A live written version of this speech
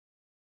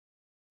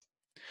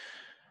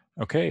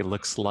Okay,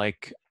 looks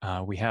like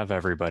we have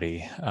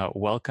everybody.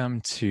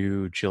 Welcome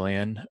to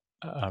Julian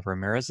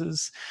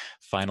Ramirez's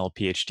final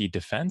PhD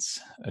defense.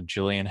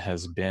 Julian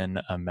has been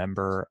a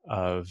member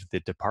of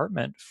the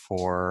department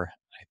for,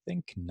 I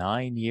think,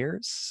 9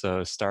 years.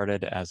 So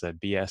started as a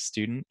BS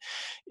student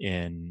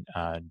in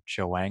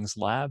Joe Wang's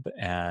lab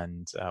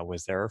and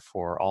was there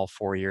for all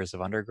 4 years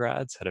of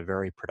undergrads, had a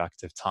very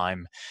productive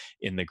time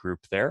in the group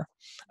there,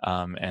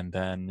 and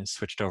then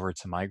switched over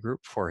to my group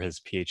for his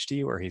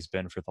PhD, where he's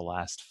been for the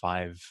last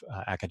 5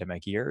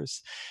 academic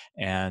years.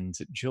 And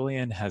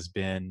Julian has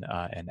been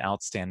an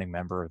outstanding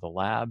member of the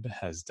lab,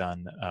 has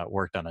done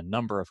worked on a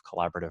number of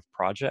collaborative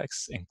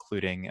projects,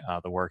 including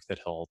the work that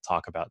he'll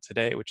talk about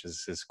today, which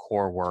is his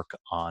core work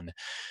on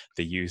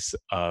the use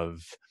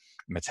of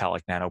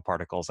metallic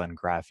nanoparticles and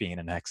graphene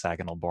and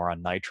hexagonal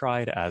boron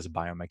nitride as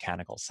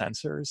biomechanical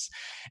sensors.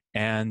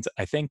 And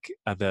I think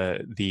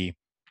the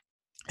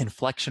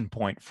inflection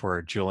point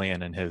for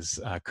Julian and his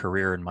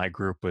career in my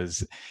group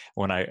was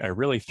when I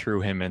really threw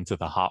him into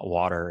the hot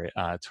water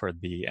toward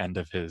the end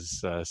of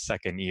his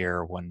second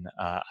year, when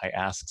I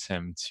asked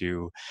him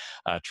to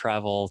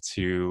travel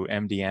to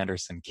MD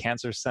Anderson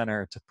Cancer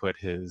Center to put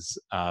his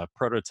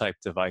prototype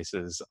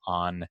devices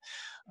on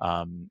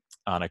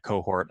a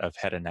cohort of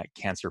head and neck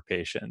cancer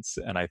patients.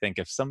 And I think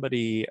if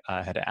somebody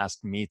had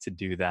asked me to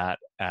do that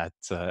at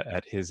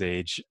his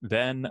age,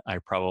 then I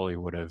probably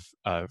would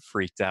have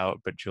freaked out.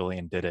 But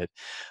Julian did it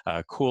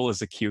cool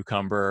as a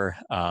cucumber.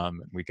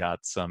 We got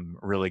some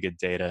really good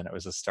data, and it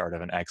was the start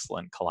of an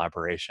excellent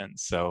collaboration.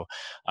 So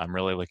I'm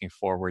really looking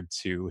forward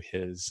to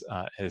his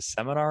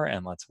seminar,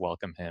 and let's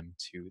welcome him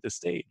to the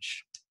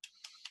stage.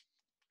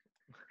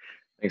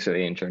 Thanks for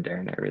the intro,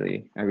 Darren.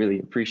 I really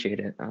appreciate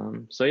it.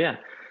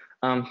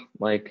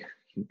 Like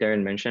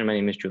Darren mentioned, my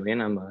name is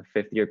Julian. I'm a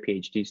fifth year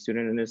PhD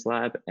student in this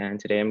lab, and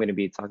today I'm going to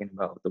be talking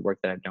about the work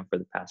that I've done for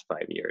the past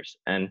 5 years.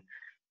 And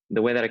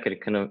the way that I could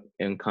kind of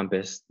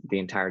encompass the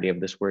entirety of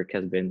this work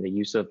has been the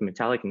use of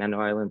metallic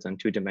nanoislands on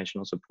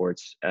two-dimensional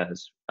supports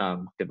as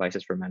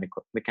devices for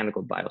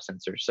mechanical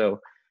biosensors. So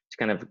to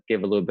kind of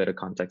give a little bit of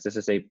context, this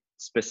is a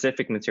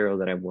specific material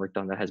that I've worked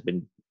on that has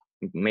been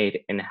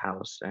made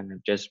in-house, and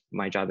just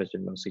my job has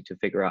been mostly to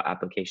figure out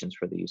applications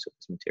for the use of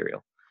this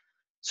material.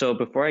 So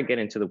before I get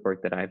into the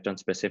work that I've done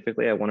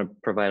specifically, I want to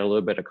provide a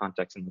little bit of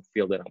context in the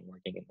field that I'm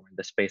working in, or in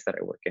the space that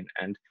I work in.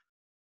 And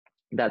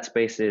that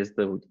space is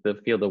the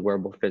field of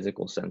wearable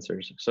physical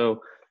sensors.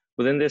 So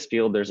within this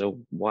field, there's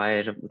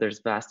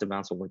vast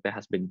amounts of work that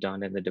has been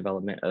done in the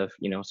development of,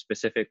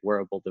 specific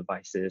wearable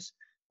devices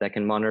that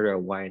can monitor a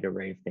wide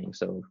array of things.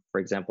 So for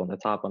example, on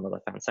the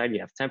left-hand side, you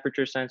have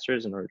temperature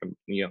sensors in order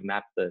to,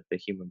 map the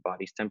human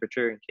body's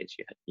temperature in case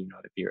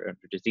if you're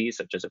under disease,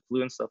 such as a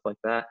flu and stuff like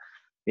that.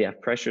 We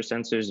have pressure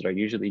sensors that are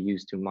usually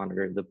used to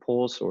monitor the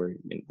pulse or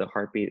the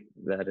heartbeat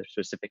that a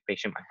specific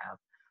patient might have.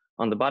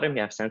 On the bottom,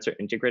 you have sensor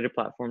integrated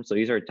platforms. So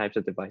these are types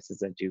of devices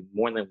that do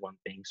more than one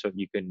thing. So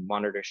you can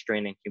monitor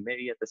strain and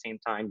humidity at the same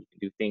time. You can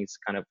do things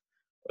kind of,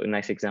 a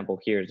nice example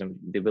here is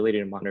the ability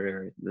to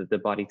monitor the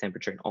body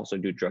temperature and also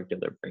do drug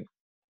delivery.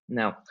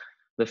 Now,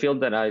 the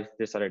field that I've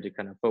decided to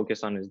kind of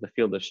focus on is the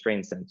field of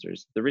strain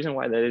sensors. The reason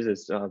why that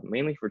is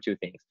mainly for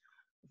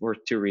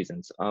two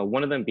reasons.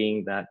 One of them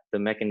being that the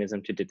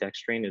mechanism to detect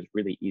strain is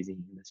really easy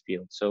in this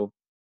field. So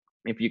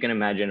if you can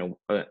imagine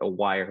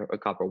a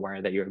copper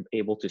wire that you're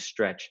able to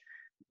stretch,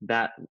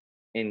 that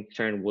in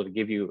turn will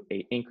give you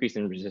an increase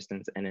in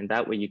resistance. And in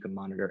that way, you can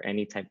monitor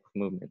any type of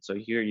movement. So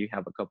here you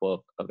have a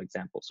couple of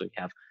examples. So you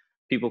have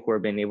people who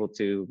have been able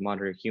to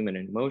monitor human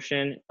in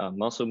motion,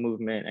 muscle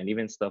movement, and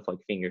even stuff like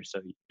fingers.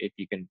 So if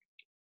you can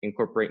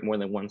incorporate more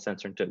than one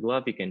sensor into a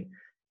glove, you can,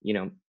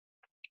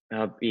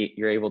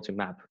 you're able to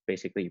map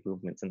basically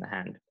movements in the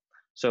hand.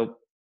 So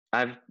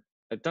I've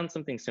done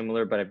something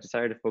similar, but I've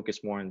decided to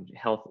focus more on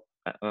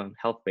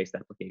health-based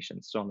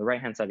applications. So on the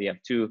right-hand side, you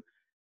have two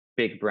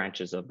big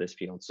branches of this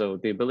field. So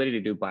the ability to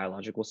do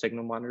biological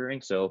signal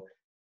monitoring. So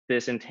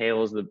this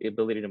entails the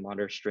ability to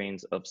monitor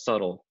strains of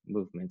subtle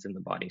movements in the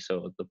body.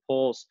 So the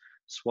pulse,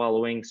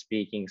 swallowing,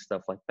 speaking,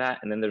 stuff like that.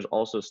 And then there's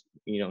also,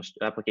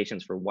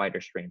 applications for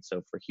wider strains.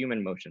 So for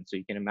human motion. So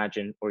you can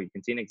imagine, or you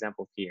can see an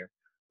example here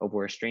of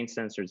where a strain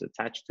sensor is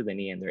attached to the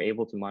knee, and they're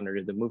able to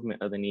monitor the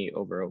movement of the knee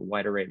over a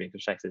wide array of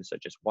exercises,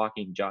 such as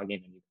walking, jogging,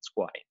 and even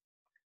squatting.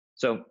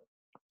 So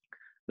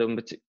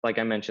like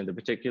I mentioned,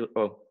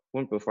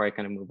 before I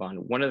kind of move on,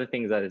 one of the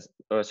things that is,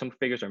 some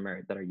figures of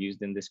merit that are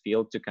used in this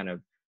field to kind of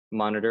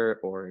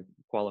monitor or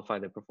qualify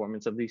the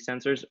performance of these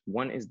sensors.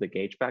 One is the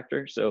gauge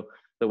factor. So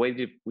the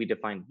way we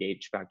define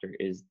gauge factor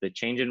is the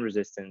change in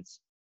resistance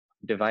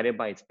divided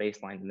by its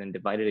baseline and then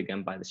divided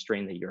again by the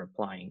strain that you're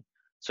applying.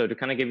 So to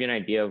kind of give you an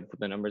idea of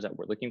the numbers that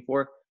we're looking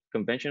for,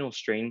 conventional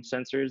strain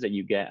sensors that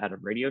you get out of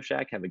Radio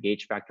Shack have a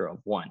gauge factor of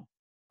 1.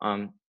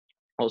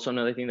 Also,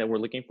 another thing that we're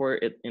looking for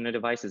in a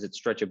device is its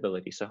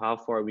stretchability. So how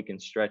far we can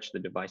stretch the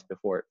device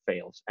before it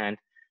fails. And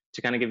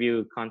to kind of give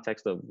you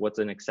context of what's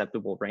an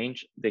acceptable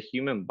range, the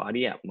human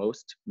body at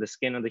most, the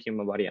skin of the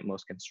human body at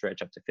most can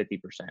stretch up to 50%.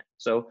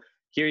 So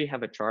here you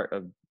have a chart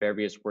of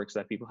various works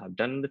that people have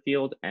done in the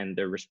field and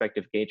their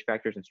respective gauge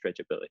factors and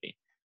stretchability.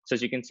 So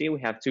as you can see,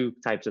 we have two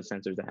types of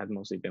sensors that have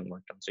mostly been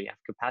worked on. So you have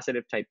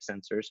capacitive type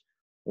sensors,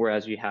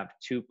 whereas you have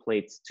two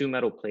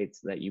metal plates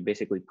that you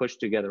basically push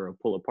together or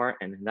pull apart,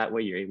 and in that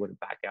way you're able to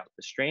back out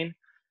the strain.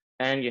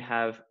 And you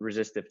have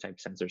resistive type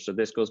sensors. So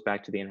this goes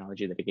back to the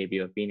analogy that I gave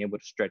you of being able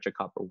to stretch a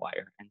copper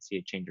wire and see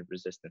a change of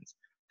resistance.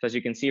 So as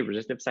you can see,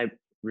 resistive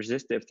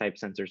type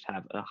sensors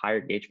have a higher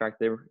gauge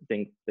factor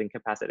than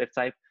capacitive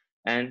type,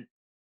 and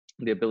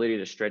the ability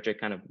to stretch it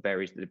kind of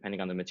varies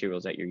depending on the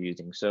materials that you're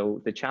using.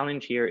 So the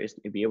challenge here is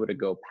to be able to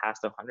go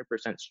past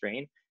 100%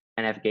 strain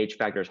and have gauge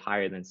factors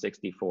higher than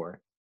 64.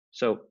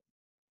 So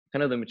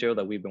kind of the material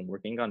that we've been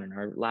working on in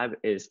our lab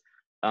is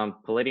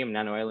palladium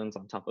nanoislands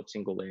on top of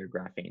single layer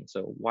graphene.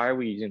 So why are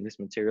we using this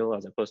material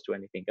as opposed to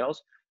anything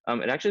else?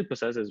 It actually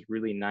possesses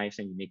really nice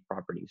and unique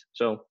properties.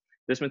 So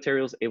this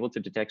material is able to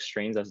detect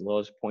strains as low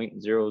as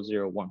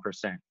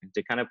 0.001%. And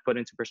to kind of put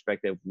into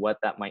perspective what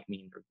that might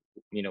mean, or,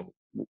 you know,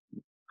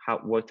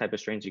 what type of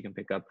strains you can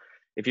pick up.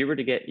 If you were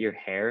to get your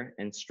hair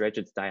and stretch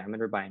its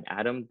diameter by an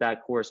atom,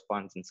 that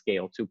corresponds in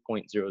scale to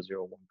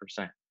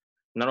 0.001%.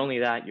 Not only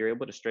that, you're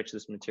able to stretch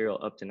this material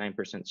up to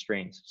 9%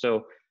 strains.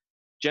 So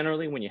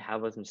generally, when you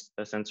have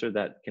a sensor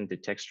that can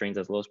detect strains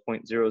as low as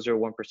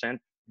 0.001%,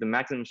 the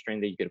maximum strain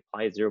that you could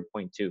apply is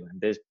 0.2,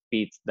 and this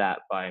beats that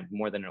by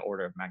more than an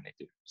order of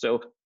magnitude.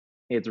 So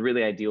it's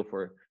really ideal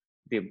for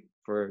the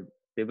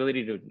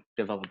ability to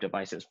develop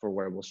devices for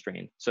wearable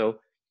strain. So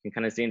you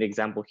can kind of see an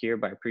example here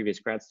by a previous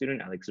grad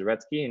student, Alex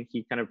Zaretsky, and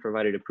he kind of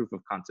provided a proof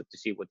of concept to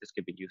see what this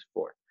could be used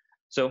for.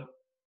 So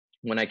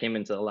when I came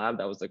into the lab,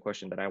 that was the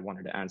question that I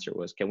wanted to answer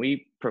was, can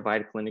we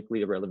provide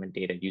clinically relevant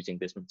data using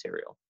this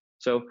material?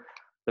 So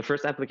the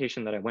first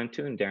application that I went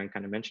to, and Darren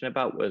kind of mentioned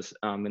about, was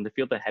in the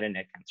field of head and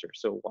neck cancer.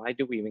 So why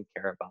do we even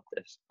care about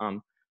this?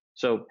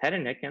 So head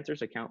and neck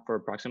cancers account for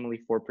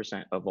approximately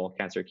 4% of all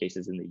cancer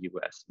cases in the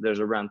US. There's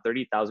around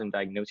 30,000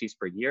 diagnoses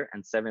per year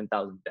and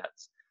 7,000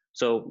 deaths.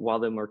 So while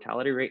the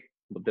mortality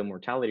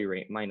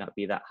rate might not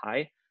be that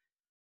high,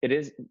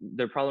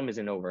 their problem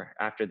isn't over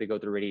after they go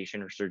through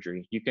radiation or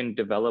surgery. You can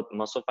develop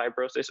muscle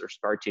fibrosis or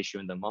scar tissue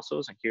in the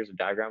muscles. And here's a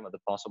diagram of the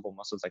possible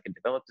muscles that can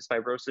develop this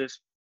fibrosis.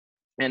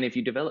 And if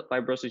you develop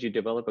fibrosis, you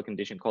develop a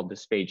condition called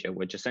dysphagia,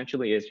 which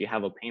essentially is you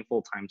have a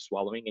painful time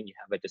swallowing and you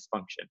have a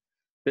dysfunction.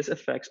 This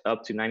affects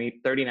up to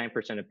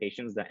 39% of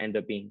patients that end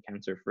up being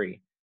cancer-free.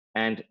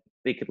 And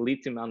they could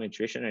lead to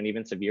malnutrition and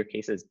even severe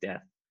cases,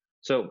 death.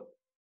 So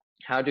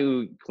how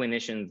do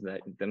clinicians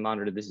that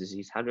monitor this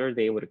disease, how are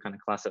they able to kind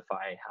of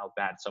classify how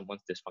bad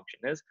someone's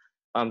dysfunction is?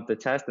 The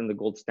test and the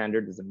gold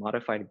standard is a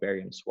modified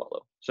barium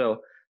swallow.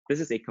 So this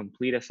is a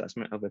complete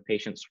assessment of a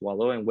patient's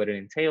swallow, and what it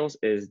entails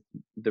is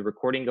the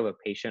recording of a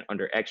patient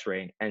under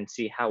X-ray and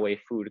see how a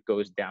food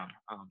goes down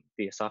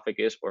the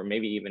esophagus, or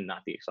maybe even not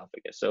the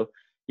esophagus. So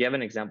you have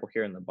an example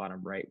here in the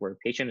bottom right where a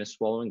patient is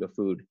swallowing a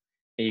food,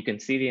 and you can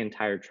see the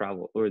entire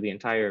travel or the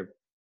entire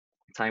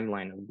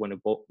timeline of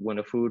when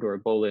a food or a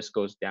bolus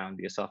goes down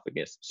the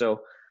esophagus.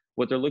 So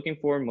what they're looking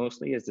for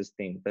mostly is this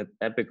thing, that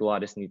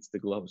epiglottis needs to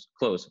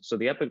close. So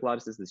the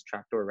epiglottis is this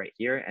trapdoor right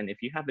here. And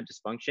if you have a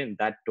dysfunction,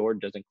 that door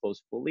doesn't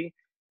close fully.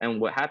 And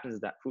what happens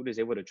is that food is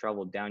able to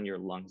travel down your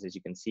lungs, as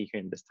you can see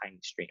here in this tiny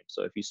stream.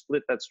 So if you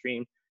split that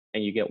stream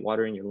and you get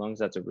water in your lungs,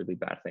 that's a really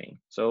bad thing.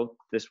 So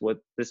this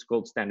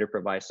gold standard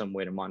provides some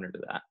way to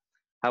monitor that.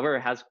 However,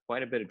 it has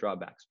quite a bit of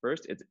drawbacks.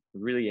 First, it's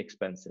really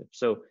expensive.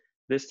 So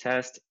this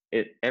test,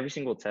 every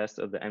single test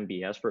of the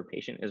MBS for a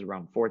patient is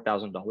around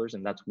 $4,000,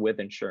 and that's with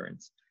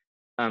insurance.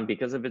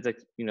 Because of its,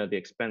 the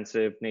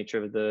expensive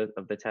nature of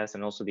the test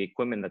and also the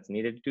equipment that's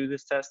needed to do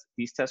this test,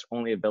 these tests are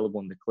only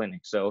available in the clinic.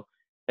 So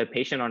a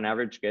patient on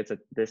average gets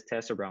this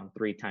test around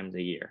 3 times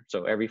a year,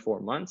 so every 4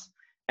 months.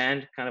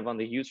 And kind of on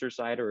the user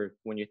side, or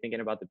when you're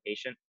thinking about the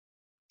patient,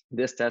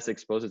 this test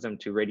exposes them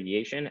to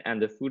radiation, and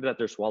the food that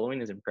they're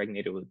swallowing is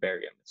impregnated with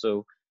barium.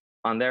 So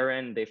on their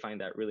end, they find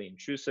that really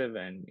intrusive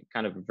and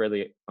kind of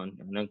really an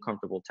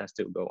uncomfortable test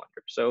to go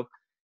under. So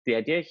the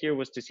idea here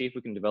was to see if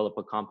we can develop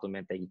a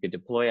complement that you could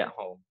deploy at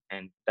home,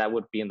 and that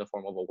would be in the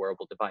form of a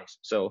wearable device.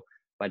 So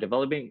by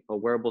developing a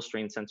wearable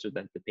strain sensor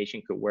that the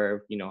patient could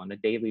wear, on a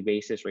daily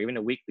basis or even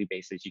a weekly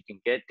basis, you can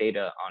get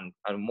data on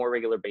a more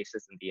regular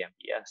basis than the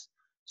MBS.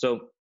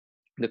 So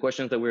the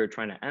questions that we were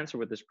trying to answer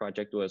with this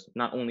project was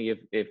not only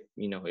if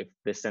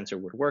this sensor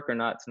would work or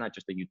not. It's not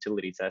just a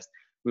utility test.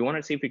 We wanted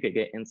to see if we could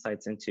get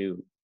insights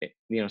into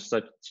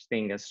such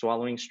thing as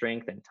swallowing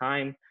strength and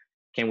time.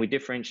 Can we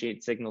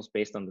differentiate signals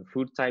based on the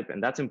food type?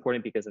 And that's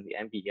important because in the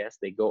MBS,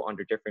 they go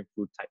under different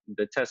food type.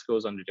 The test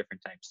goes under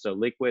different types. So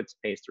liquids,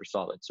 paste, or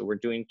solids. So we're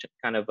doing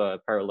kind of a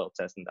parallel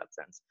test in that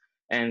sense.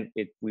 And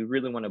we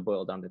really want to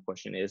boil down the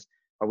question is,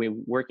 are we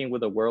working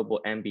with a wearable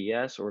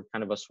MBS or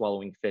kind of a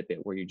swallowing Fitbit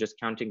where you're just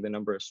counting the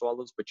number of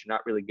swallows, but you're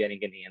not really getting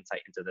any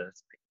insight into the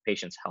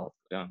patient's health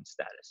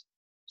status?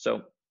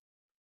 So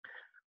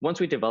once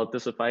we developed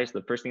this device,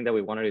 the first thing that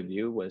we wanted to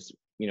do was,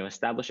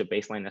 establish a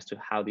baseline as to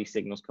how these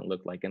signals can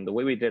look like. And the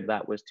way we did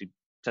that was to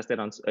test it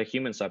on a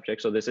human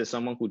subject. So this is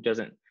someone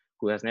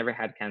who has never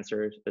had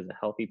cancer, is a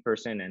healthy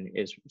person, and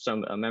is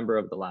a member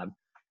of the lab.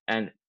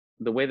 And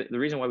the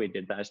reason why we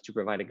did that is to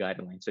provide a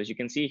guideline. So as you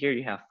can see here,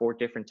 you have 4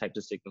 different types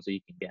of signals that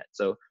you can get.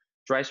 So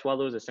dry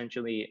swallow is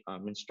essentially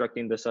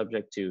instructing the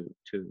subject to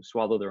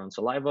swallow their own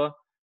saliva.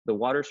 The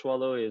water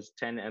swallow is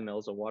 10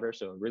 mLs of water,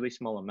 so a really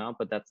small amount,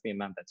 but that's the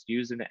amount that's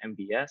used in the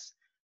MBS.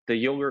 The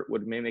yogurt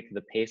would mimic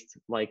the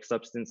paste-like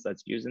substance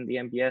that's used in the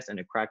MBS, and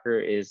a cracker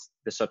is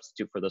the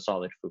substitute for the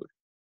solid food.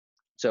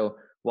 So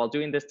while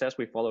doing this test,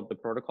 we followed the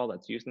protocol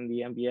that's used in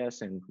the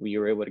MBS, and we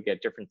were able to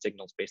get different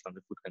signals based on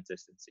the food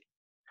consistency.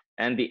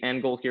 And the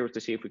end goal here was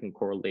to see if we can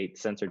correlate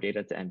sensor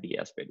data to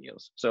MBS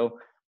videos. So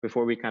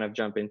before we kind of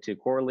jump into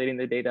correlating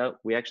the data,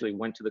 we actually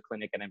went to the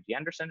clinic at MD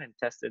Anderson and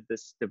tested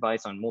this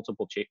device on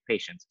multiple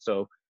patients.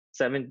 So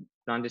 7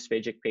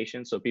 non-dysphagic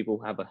patients, so people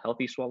who have a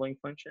healthy swallowing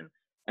function,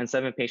 and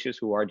 7 patients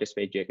who are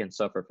dysphagic and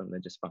suffer from the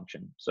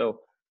dysfunction. So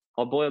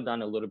I'll boil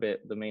down a little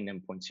bit the main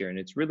endpoints here, and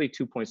it's really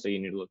 2 points that you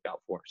need to look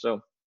out for.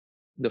 So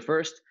the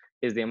first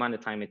is the amount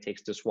of time it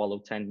takes to swallow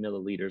 10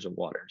 milliliters of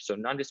water. So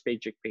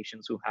non-dysphagic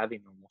patients who have a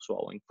normal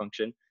swallowing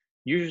function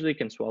usually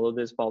can swallow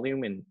this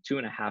volume in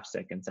 2.5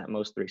 seconds, at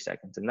most 3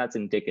 seconds, and that's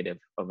indicative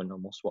of a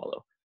normal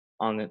swallow.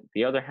 On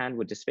the other hand,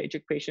 with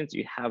dysphagic patients,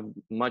 you have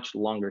much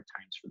longer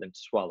times for them to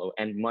swallow,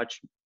 and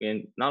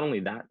not only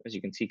that, as you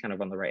can see kind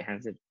of on the right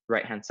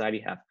hand side,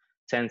 you have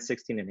 10,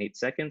 16, and 8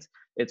 seconds.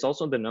 It's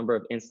also the number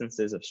of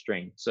instances of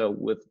strain. So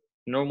with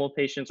normal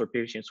patients or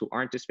patients who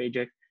aren't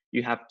dysphagic,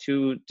 you have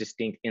 2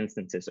 distinct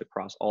instances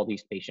across all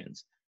these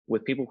patients.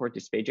 With people who are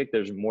dysphagic,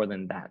 there's more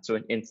than that. So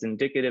it's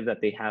indicative that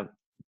they have,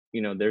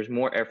 there's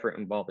more effort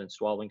involved in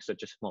swallowing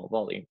such a small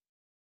volume.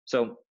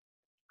 So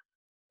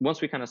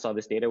once we kind of saw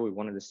this data, we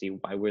wanted to see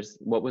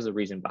what was the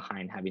reason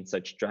behind having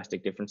such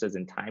drastic differences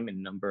in time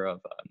and number of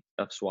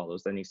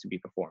swallows that needs to be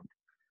performed.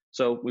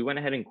 So we went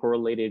ahead and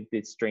correlated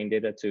the strain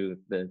data to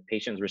the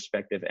patient's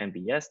respective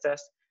MBS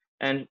test.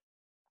 And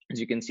as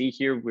you can see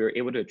here, we were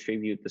able to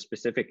attribute the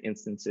specific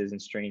instances in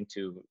strain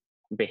to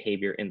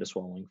behavior in the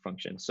swallowing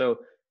function. So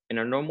in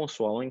a normal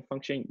swallowing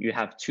function, you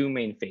have 2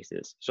 main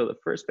phases. So the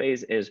first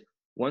phase is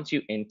once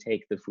you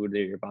intake the food that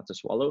you're about to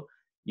swallow,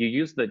 you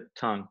use the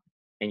tongue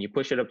and you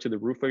push it up to the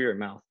roof of your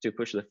mouth to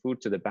push the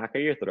food to the back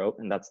of your throat,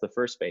 and that's the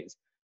first phase.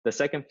 The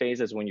second phase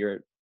is when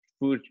your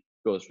food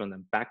goes from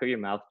the back of your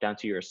mouth down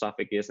to your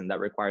esophagus, and that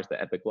requires the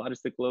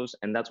epiglottis to close,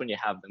 and that's when you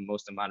have the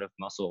most amount of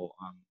muscle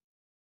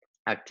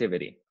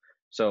activity.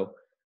 So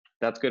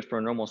that's good for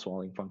a normal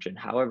swallowing function.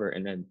 However,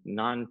 in a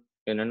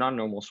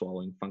non-normal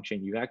swallowing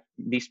function,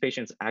 these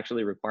patients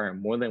actually require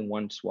more than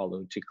 1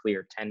 swallow to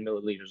clear 10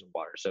 milliliters of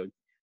water. So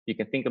you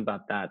can think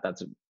about that.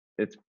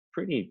 It's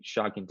pretty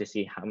shocking to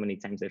see how many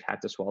times they've had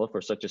to swallow for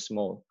such a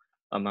small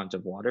amount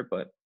of water.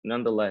 But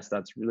nonetheless,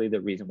 that's really the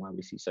reason why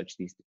we see such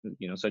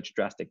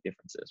drastic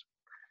differences.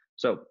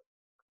 So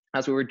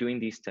as we were doing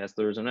these tests,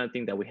 there was another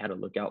thing that we had to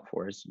look out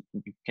for. Is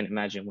you can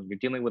imagine when you're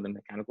dealing with a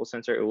mechanical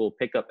sensor, it will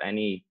pick up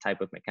any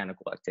type of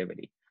mechanical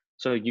activity.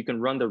 So you can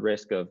run the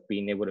risk of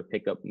being able to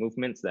pick up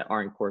movements that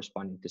aren't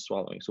corresponding to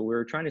swallowing. So we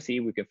were trying to see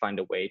if we could find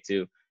a way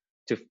to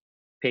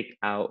pick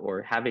out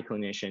or have a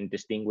clinician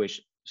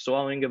distinguish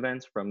swallowing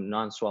events from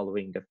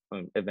non-swallowing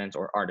events,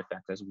 or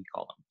artifacts as we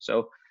call them.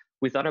 So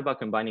we thought about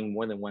combining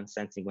more than 1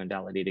 sensing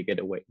modality to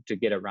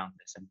get around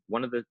this. And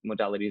one of the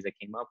modalities that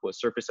came up was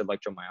surface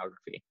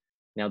electromyography.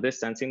 Now, this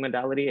sensing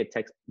modality, it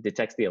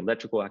detects the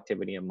electrical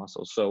activity in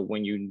muscles. So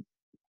when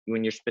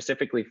you're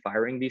specifically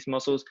firing these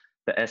muscles,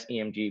 the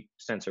SEMG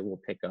sensor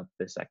will pick up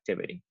this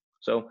activity.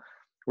 So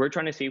we're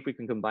trying to see if we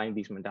can combine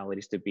these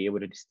modalities to be able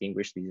to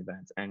distinguish these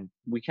events. And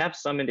we have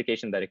some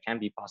indication that it can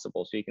be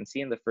possible. So you can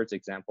see in the first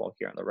example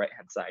here on the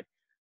right-hand side,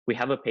 we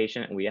have a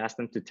patient and we ask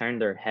them to turn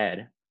their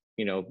head,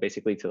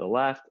 basically to the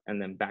left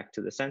and then back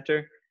to the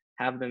center,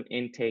 have them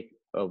intake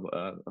of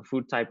a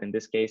food type. In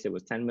this case, it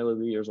was 10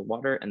 milliliters of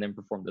water, and then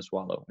perform the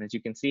swallow. And as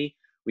you can see,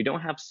 we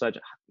don't have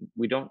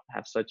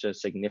such a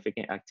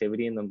significant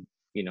activity in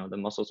the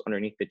muscles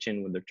underneath the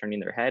chin when they're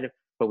turning their head,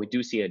 but we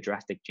do see a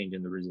drastic change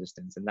in the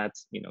resistance, and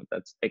that's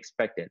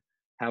expected.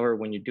 However,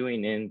 when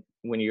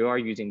you are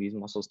using these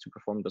muscles to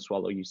perform the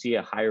swallow, you see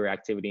a higher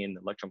activity in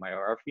the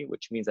electromyography,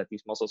 which means that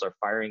these muscles are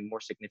firing more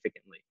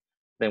significantly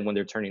than when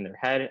they're turning their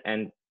head.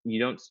 And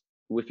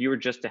if you were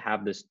just to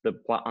have the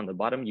plot on the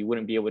bottom, you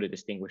wouldn't be able to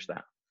distinguish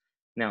that.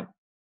 Now,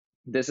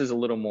 this is a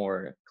little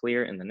more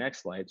clear in the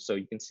next slide. So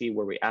you can see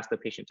where we ask the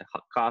patient to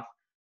cough.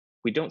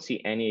 We don't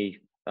see any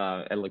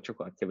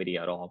electrical activity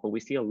at all, but we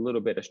see a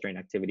little bit of strain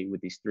activity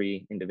with these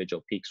 3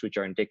 individual peaks, which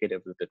are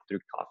indicative of the 3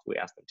 coughs we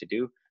asked them to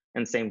do.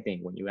 And same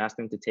thing, when you ask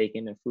them to take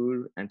in a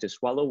food and to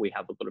swallow, we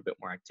have a little bit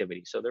more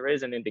activity. So there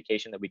is an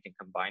indication that we can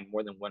combine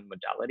more than 1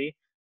 modality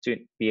to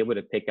be able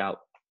to pick out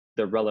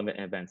the relevant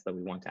events that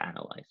we want to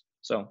analyze.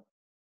 So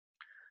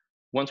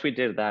once we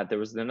did that, there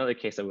was another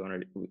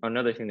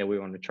thing that we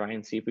wanted to try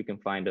and see if we can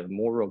find a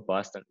more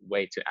robust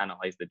way to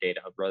analyze the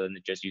data rather than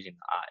just using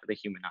the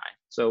human eye.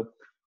 So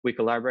We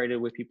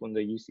collaborated with people in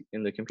the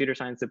in the computer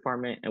science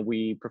department, and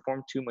we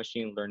performed 2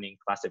 machine learning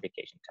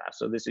classification tasks.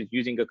 So this is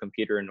using a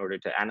computer in order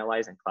to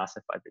analyze and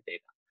classify the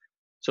data.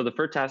 So the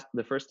first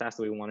task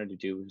that we wanted to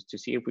do is to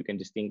see if we can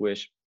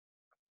distinguish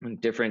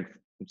different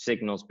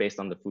signals based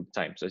on the food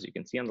type. So as you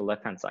can see on the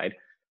left-hand side,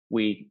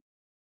 we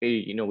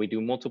we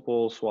do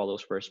multiple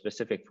swallows for a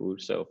specific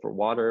food. So for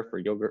water, for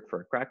yogurt,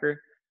 for a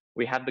cracker,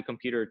 we have the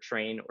computer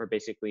train or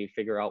basically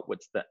figure out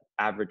what's the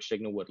average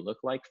signal would look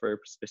like for a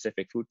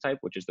specific food type,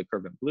 which is the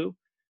curve in blue.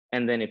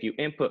 And then if you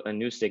input a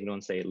new signal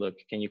and say, look,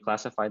 can you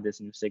classify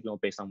this new signal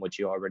based on what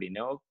you already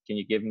know? Can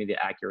you give me the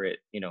accurate,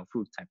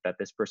 food type that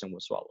this person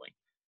was swallowing?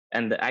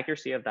 And the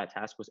accuracy of that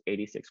task was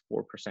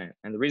 86.4%.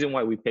 And the reason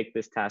why we picked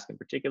this task in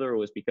particular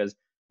was because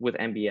with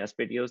MBS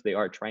videos, they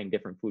are trying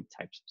different food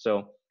types.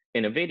 So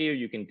in a video,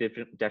 you can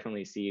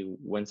definitely see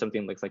when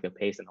something looks like a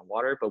paste in the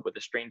water, but with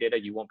the strain data,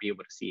 you won't be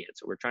able to see it.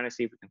 So we're trying to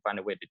see if we can find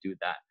a way to do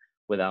that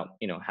without,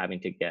 having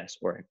to guess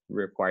or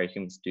require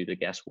humans to do the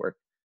guesswork.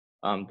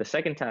 The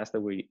second task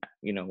that we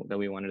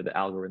wanted the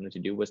algorithm to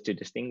do was to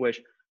distinguish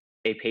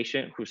a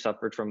patient who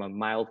suffered from a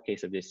mild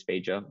case of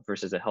dysphagia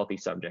versus a healthy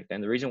subject.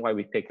 And the reason why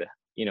we picked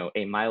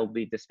a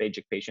mildly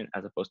dysphagic patient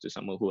as opposed to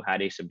someone who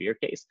had a severe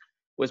case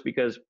was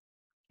because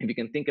if you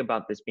can think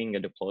about this being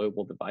a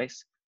deployable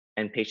device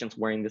and patients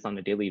wearing this on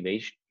a daily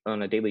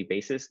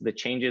basis, the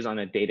changes on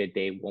a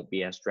day-to-day won't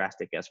be as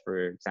drastic as,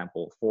 for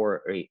example,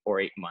 4 or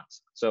 8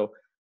 months. So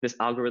this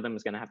algorithm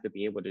is going to have to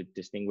be able to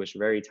distinguish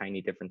very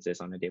tiny differences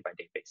on a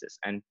day-by-day basis.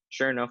 And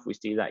sure enough, we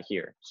see that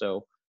here.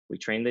 So we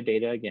train the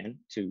data again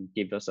to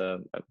give us a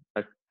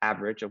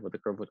average of what the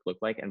curve would look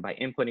like. And by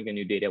inputting a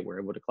new data, we're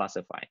able to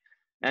classify.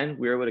 And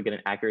we were able to get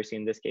an accuracy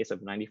in this case of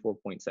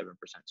 94.7%.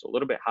 So a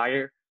little bit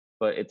higher,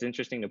 but it's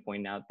interesting to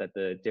point out that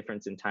the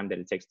difference in time that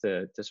it takes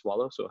to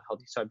swallow, so a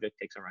healthy subject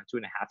takes around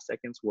 2.5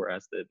 seconds,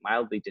 whereas the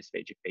mildly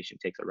dysphagic patient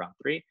takes around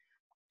 3,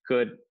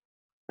 could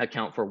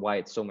account for why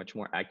it's so much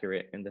more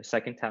accurate in the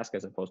second task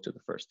as opposed to the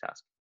first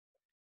task.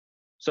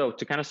 So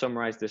to kind of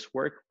summarize this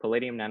work,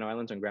 palladium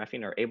nanoislands and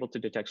graphene are able to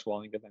detect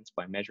swallowing events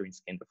by measuring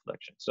skin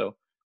deflection. So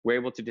we're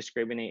able to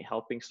discriminate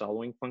helping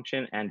swallowing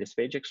function and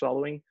dysphagic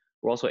swallowing.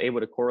 We're also able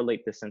to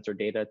correlate the sensor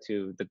data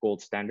to the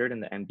gold standard in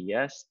the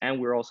MBS, and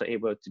we're also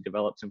able to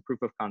develop some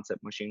proof of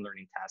concept machine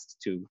learning tasks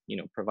to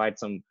provide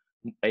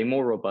a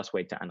more robust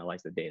way to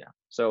analyze the data.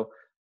 So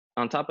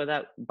on top of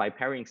that, by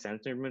pairing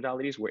sensor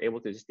modalities, we're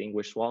able to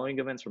distinguish swallowing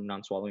events from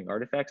non-swallowing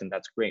artifacts, and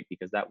that's great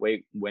because that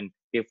way,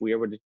 if we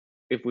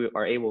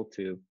are able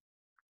to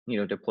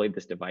deploy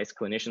this device,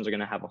 clinicians are going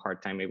to have a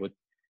hard time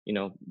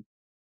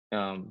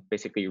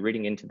basically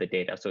reading into the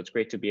data. So it's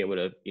great to be able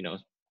to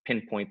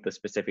pinpoint the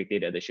specific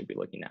data they should be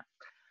looking at.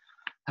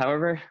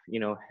 However,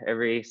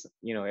 every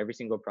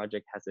single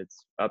project has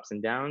its ups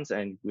and downs,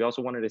 and we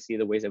also wanted to see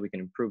the ways that we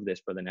can improve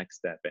this for the next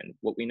step. And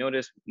what we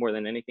noticed more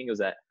than anything was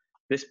that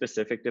this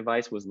specific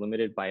device was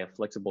limited by a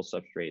flexible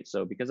substrate.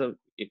 So because of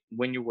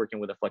when you're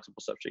working with a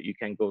flexible substrate, you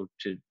can't go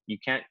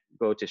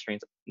to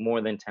strains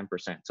more than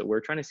 10%. So we're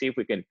trying to see if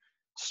we can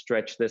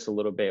stretch this a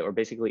little bit or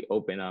basically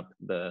open up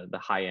the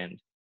high end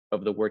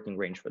of the working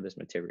range for this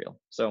material.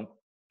 So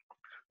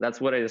that's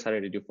what I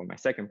decided to do for my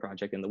second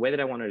project. And the way that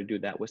I wanted to do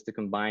that was to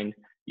combine,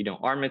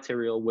 our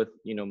material with,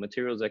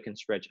 materials that can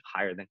stretch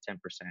higher than 10%.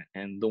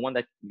 And the one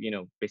that,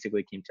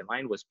 basically came to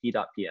mind was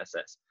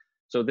P.PSS.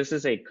 So this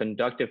is a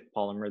conductive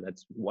polymer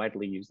that's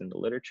widely used in the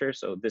literature.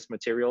 So this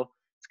material,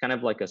 it's kind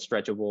of like a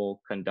stretchable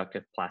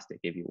conductive plastic,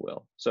 if you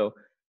will. So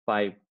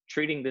by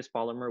treating this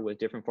polymer with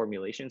different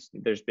formulations,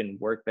 there's been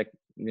work that,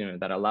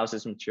 that allows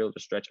this material to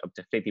stretch up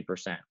to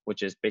 50%,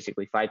 which is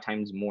basically 5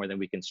 times more than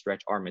we can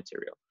stretch our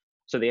material.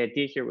 So the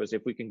idea here was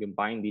if we can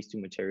combine these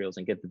 2 materials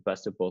and get the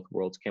best of both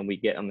worlds, can we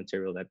get a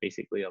material that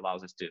basically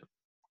allows us to,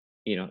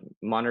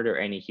 monitor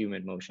any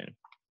human motion?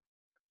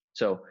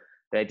 So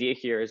the idea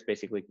here is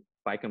basically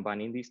by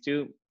combining these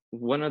 2,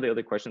 one of the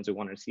other questions we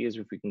wanted to see is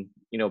if we can,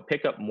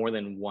 pick up more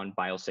than one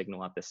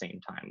biosignal at the same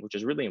time, which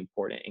is really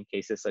important in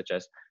cases such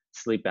as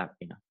sleep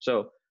apnea.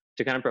 So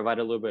to kind of provide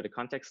a little bit of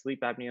context,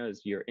 sleep apnea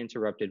is your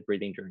interrupted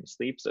breathing during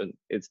sleep. So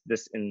it's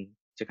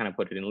to kind of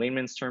put it in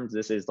layman's terms,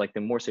 this is like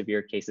the more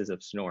severe cases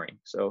of snoring.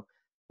 So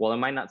while it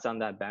might not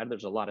sound that bad,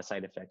 there's a lot of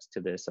side effects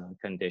to this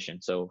condition.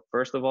 So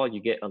first of all,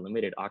 you get a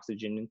limited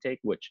oxygen intake,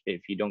 which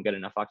if you don't get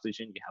enough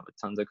oxygen, you have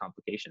tons of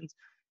complications.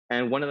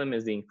 And one of them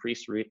is the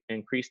increased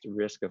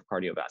risk of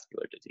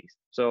cardiovascular disease.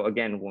 So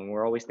again, when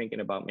we're always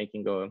thinking about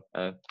making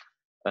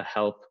a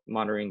health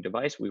monitoring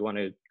device, we want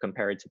to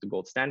compare it to the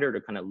gold standard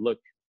or kind of look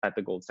at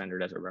the gold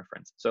standard as a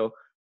reference. So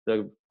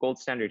the gold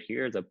standard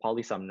here is a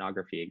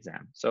polysomnography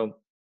exam. So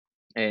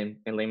in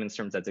layman's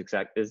terms,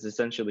 is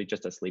essentially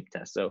just a sleep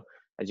test. So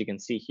as you can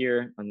see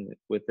here,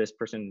 with this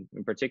person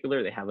in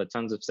particular, they have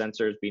tons of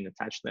sensors being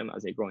attached to them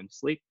as they go into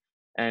sleep.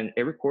 And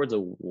it records a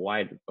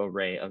wide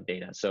array of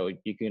data. So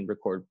you can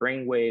record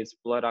brain waves,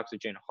 blood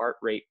oxygen, heart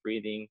rate,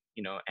 breathing,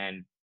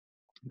 and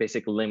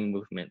basic limb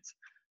movements.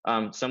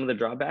 Some of the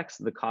drawbacks,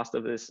 the cost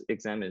of this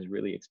exam is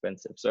really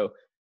expensive. So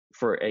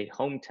for a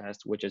home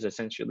test, which is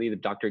essentially the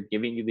doctor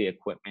giving you the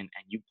equipment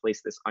and you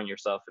place this on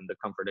yourself in the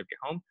comfort of your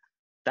home,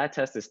 that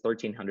test is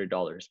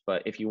 $1,300.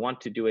 But if you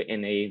want to do it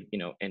in a,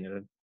 in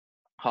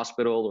a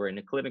hospital or in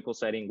a clinical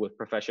setting with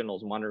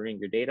professionals monitoring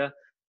your data,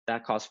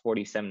 that costs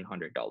 $4,700.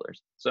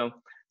 So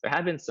there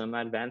have been some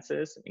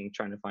advances in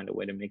trying to find a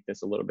way to make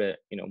this a little bit,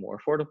 more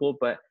affordable,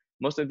 but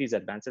most of these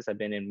advances have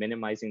been in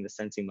minimizing the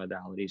sensing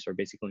modalities, or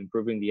basically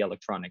improving the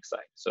electronic side.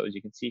 So as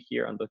you can see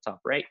here on the top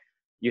right,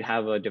 you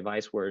have a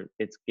device where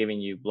it's giving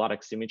you blood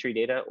oximetry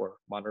data, or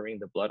monitoring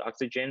the blood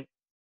oxygen,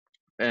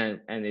 and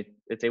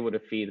it's able to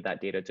feed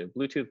that data to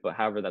Bluetooth. But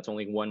however, that's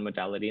only one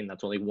modality, and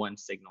that's only one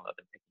signal that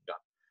they're picking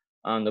up.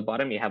 On the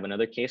bottom, you have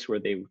another case where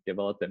they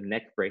developed a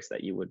neck brace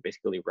that you would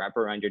basically wrap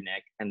around your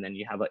neck, and then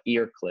you have an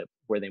ear clip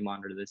where they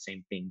monitor the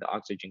same thing, the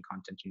oxygen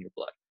content in your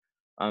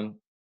blood.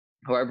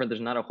 However, there's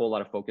not a whole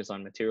lot of focus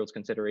on materials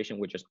consideration,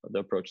 which is the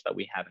approach that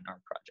we have in our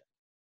project.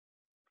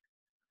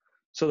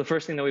 So the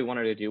first thing that we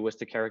wanted to do was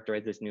to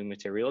characterize this new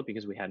material,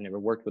 because we had never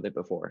worked with it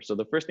before. So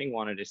the first thing we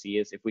wanted to see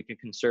is if we could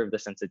conserve the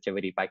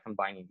sensitivity by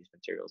combining these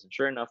materials. And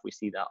sure enough, we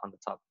see that on the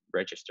top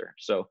register.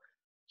 So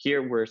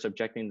here we're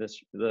subjecting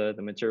the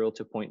material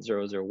to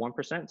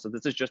 0.001%. So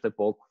this is just a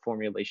bulk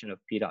formulation of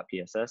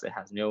P.PSS. It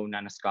has no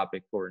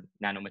nanoscopic or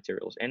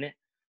nanomaterials in it.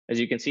 As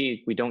you can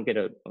see, we don't get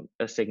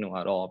a signal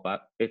at all.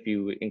 But if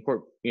you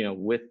incorporate,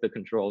 with the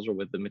controls or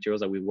with the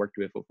materials that we worked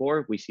with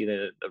before, we see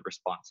the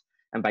response.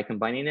 And by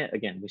combining it,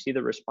 again, we see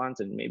the response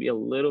and maybe a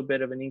little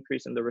bit of an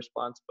increase in the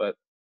response, but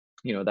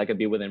that could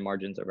be within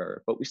margins of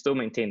error. But we still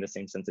maintain the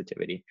same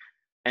sensitivity.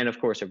 And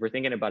of course, if we're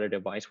thinking about a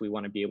device, we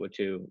want to be able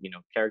to,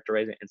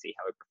 characterize it and see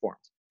how it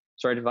performs.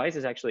 So our device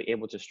is actually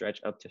able to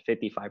stretch up to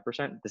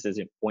 55%. This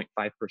isn't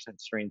 0.5%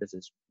 strain. This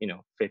is,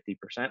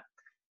 50%.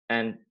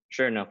 And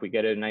sure enough, we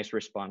get a nice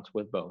response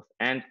with both.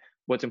 And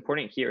what's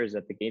important here is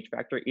that the gauge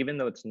factor, even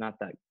though it's not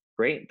that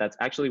great, that's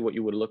actually what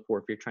you would look for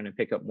if you're trying to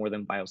pick up more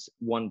than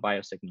one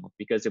biosignal.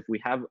 Because if we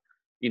have,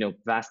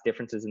 vast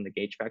differences in the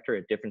gauge factor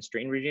at different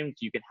strain regimes,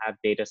 you can have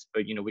data,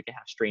 we can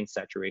have strain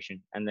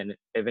saturation, and then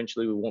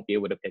eventually we won't be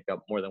able to pick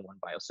up more than one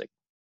biosignal.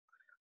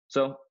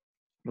 So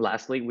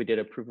lastly, we did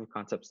a proof of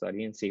concept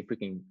study and see if we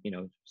can,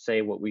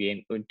 say what we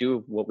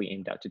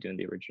aimed out to do in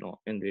the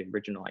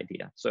original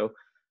idea. So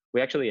we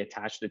actually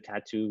attached a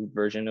tattoo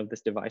version of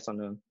this device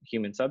on a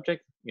human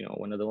subject,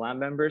 one of the lab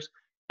members.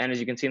 And as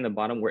you can see in the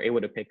bottom, we're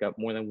able to pick up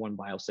more than one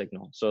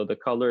biosignal. So the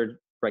colored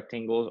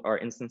rectangles are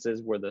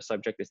instances where the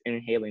subject is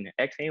inhaling and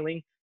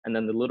exhaling, and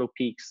then the little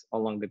peaks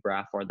along the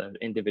graph are the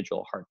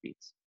individual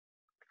heartbeats.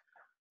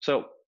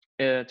 So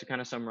to kind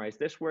of summarize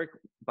this work,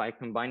 by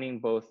combining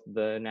both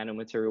the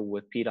nanomaterial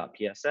with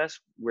P.PSS,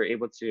 we're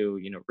able to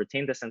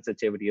retain the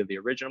sensitivity of the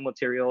original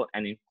material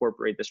and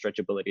incorporate the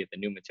stretchability of the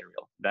new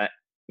material. That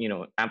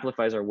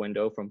amplifies our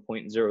window from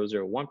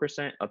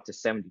 0.001% up to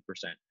 70%,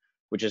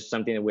 which is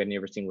something that we had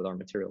never seen with our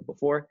material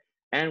before.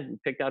 And we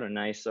picked out a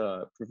nice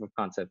proof of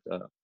concept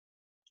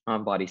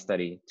on-body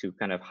study to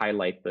kind of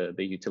highlight the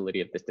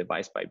utility of this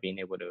device by being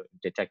able to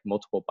detect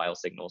multiple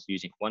biosignals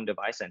using one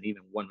device and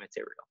even one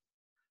material.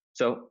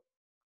 So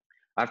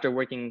after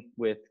working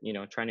with,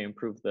 trying to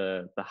improve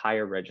the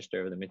higher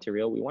register of the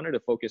material, we wanted to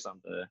focus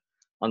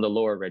on the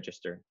lower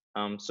register.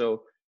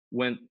 So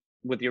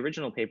with the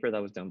original paper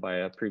that was done by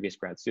a previous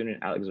grad student,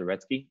 Alex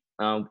Zaretsky,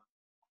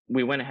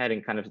 we went ahead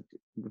and kind of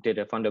did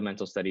a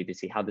fundamental study to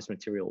see how this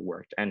material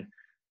worked. And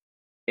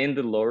in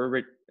the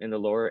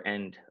lower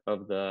end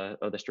of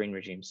the strain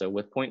regime, so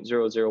with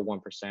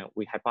 0.001%,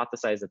 we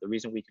hypothesized that the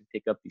reason we can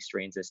pick up these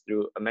strains is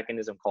through a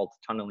mechanism called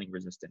tunneling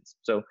resistance.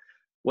 So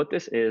what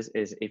this is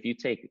if you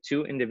take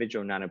two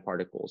individual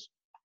nanoparticles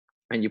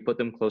and you put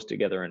them close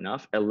together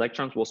enough,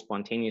 electrons will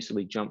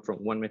spontaneously jump from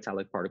one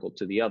metallic particle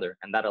to the other,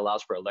 and that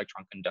allows for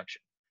electron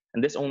conduction.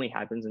 And this only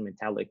happens in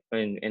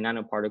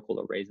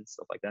nanoparticle arrays and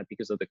stuff like that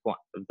because of the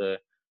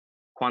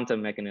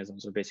quantum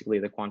mechanisms, or basically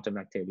the quantum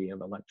activity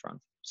of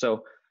electrons.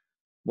 So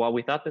while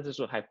we thought that this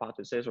was a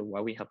hypothesis, or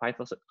while we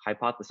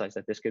hypothesized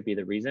that this could be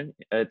the reason,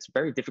 it's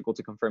very difficult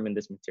to confirm in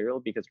this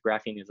material because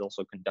graphene is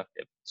also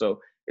conductive.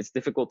 So it's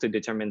difficult to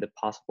determine the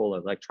possible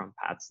electron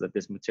paths that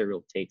this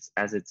material takes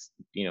as it's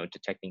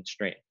detecting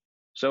strain.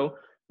 So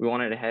we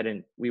went ahead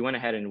and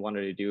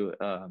wanted to do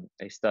a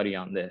study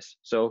on this.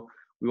 So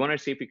we wanted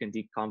to see if we can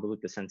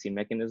deconvolute the sensing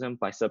mechanism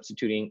by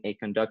substituting a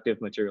conductive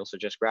material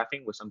such as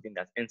graphene with something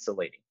that's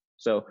insulating.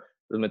 So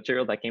the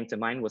material that came to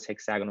mind was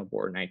hexagonal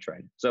boron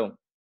nitride. So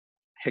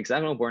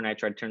hexagonal boron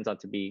nitride turns out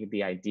to be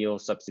the ideal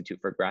substitute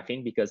for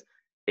graphene because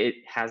it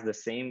has the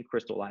same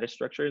crystal lattice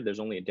structure. There's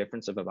only a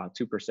difference of about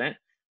 2%.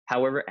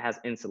 However, it has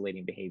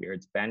insulating behavior.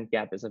 Its band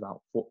gap is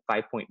about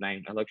 5.9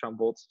 electron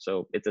volts.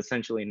 So it's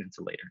essentially an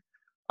insulator.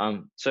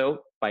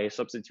 So by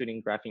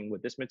substituting graphene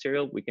with this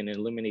material, we can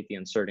eliminate the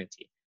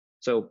uncertainty.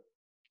 So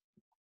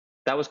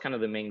that was kind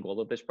of the main goal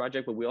of this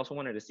project, but we also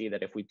wanted to see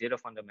that if we did a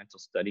fundamental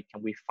study,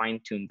 can we fine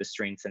tune the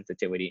strain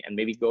sensitivity and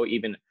maybe go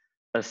even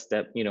a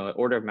step, an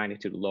order of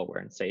magnitude lower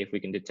and say if we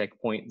can detect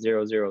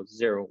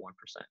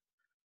 0.0001%.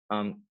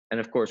 And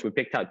of course, we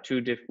picked out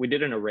we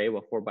did an array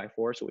of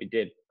 4x4. So we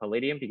did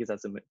palladium because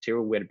that's the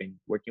material we had been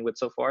working with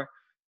so far.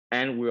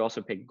 And we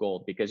also pick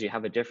gold because you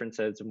have a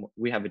differences.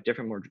 We have a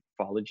different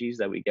morphologies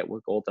that we get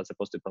with gold as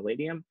opposed to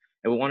palladium.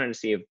 And we wanted to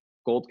see if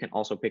gold can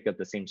also pick up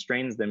the same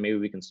strains, then maybe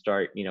we can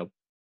start,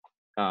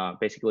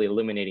 basically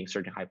eliminating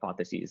certain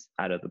hypotheses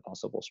out of the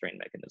possible strain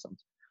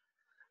mechanisms.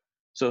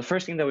 So the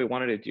first thing that we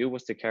wanted to do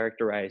was to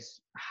characterize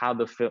how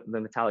the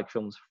metallic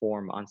films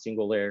form on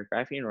single layer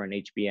graphene or an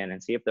HBN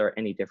and see if there are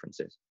any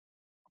differences.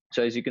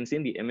 So as you can see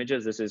in the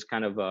images, this is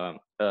kind of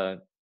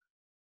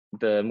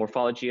the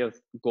morphology of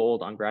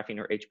gold on graphene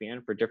or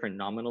HBN for different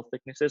nominal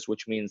thicknesses,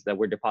 which means that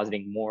we're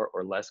depositing more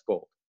or less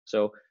gold.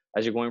 So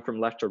as you're going from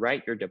left to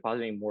right, you're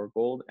depositing more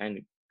gold.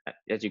 And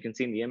as you can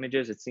see in the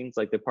images, it seems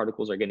like the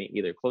particles are getting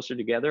either closer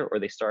together or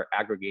they start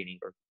aggregating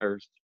or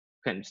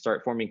can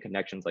start forming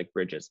connections like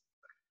bridges.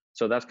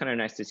 So that's kind of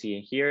nice to see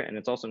in here. And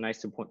it's also nice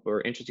to point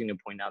or interesting to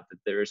point out that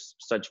there's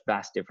such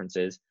vast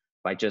differences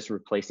by just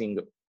replacing,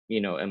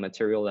 a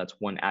material that's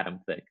one atom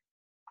thick.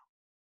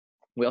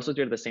 We also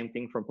did the same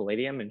thing for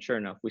palladium, and sure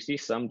enough, we see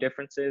some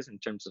differences in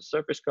terms of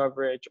surface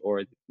coverage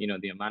or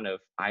the amount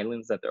of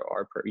islands that there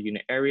are per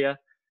unit area.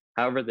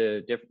 However,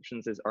 the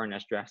differences aren't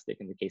as drastic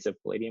in the case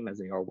of palladium as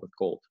they are with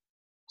gold.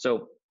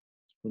 So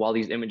while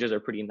these images are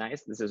pretty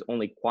nice, this is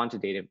only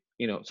qualitative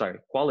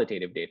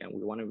data, and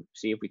we want to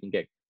see if we can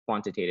get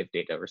quantitative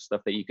data or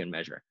stuff that you can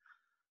measure.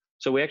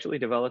 So we actually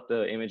developed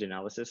the image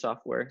analysis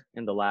software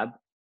in the lab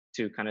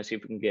to kind of see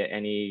if we can get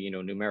any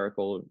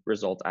numerical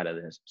results out of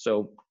this.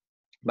 So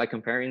by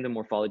comparing the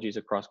morphologies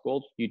across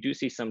gold, you do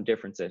see some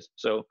differences.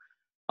 So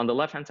on the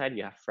left-hand side,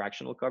 you have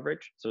fractional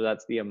coverage. So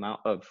that's the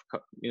amount of,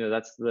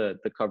 that's the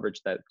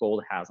coverage that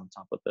gold has on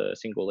top of the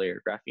single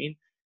layer graphene.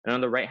 And on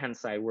the right-hand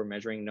side, we're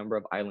measuring number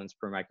of islands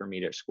per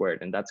micrometer squared.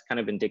 And that's kind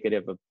of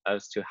indicative of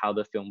as to how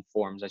the film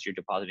forms as you're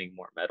depositing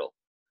more metal.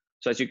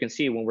 So as you can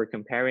see, when we're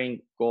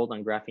comparing gold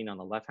on graphene on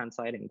the left-hand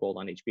side and gold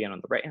on HBN on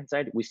the right-hand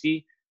side, we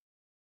see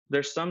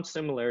there's some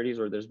similarities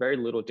or there's very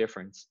little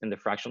difference in the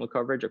fractional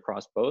coverage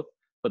across both,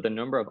 but the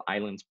number of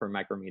islands per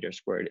micrometer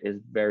squared is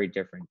very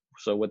different.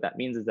 So what that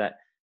means is that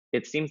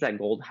it seems that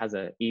gold has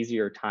an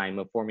easier time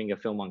of forming a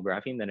film on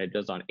graphene than it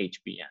does on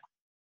HBN.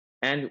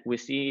 And we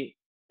see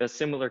a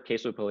similar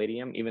case with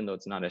palladium, even though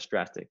it's not as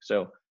drastic.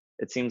 So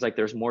it seems like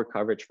there's more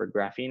coverage for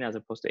graphene as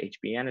opposed to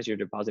HBN as you're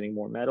depositing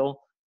more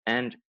metal.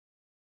 And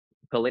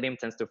palladium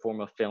tends to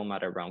form a film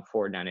at around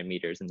 4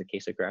 nanometers in the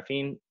case of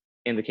graphene.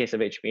 In the case of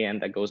HBN,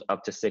 that goes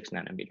up to 6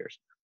 nanometers.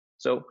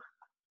 So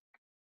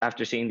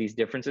after seeing these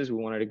differences,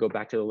 we wanted to go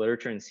back to the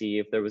literature and see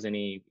if there was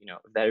any,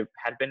 if there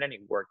had been any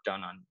work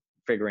done on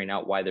figuring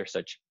out why there's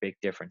such big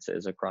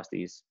differences across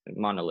these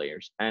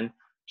monolayers. And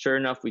sure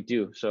enough, we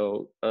do.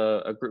 So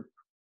a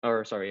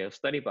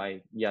study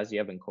by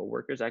Yaziev and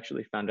co-workers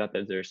actually found out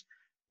that there's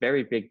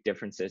very big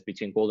differences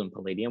between gold and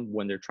palladium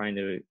when they're trying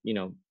to,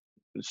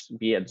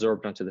 be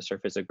absorbed onto the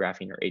surface of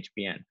graphene or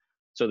HBN.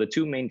 So the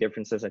two main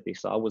differences that they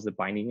saw was the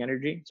binding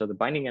energy. So the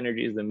binding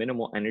energy is the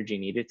minimal energy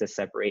needed to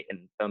separate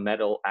a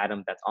metal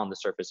atom that's on the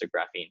surface of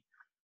graphene.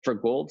 For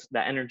gold,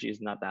 that energy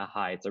is not that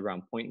high. It's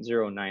around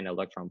 0.09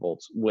 electron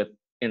volts.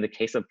 In the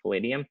case of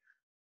palladium,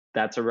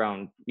 that's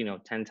around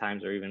 10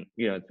 times or even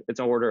it's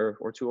an order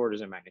or 2 orders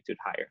of magnitude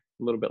higher,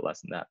 a little bit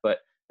less than that, but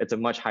it's a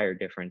much higher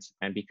difference.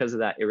 And because of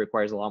that, it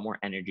requires a lot more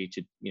energy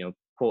to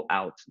pull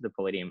out the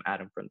palladium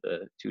atom from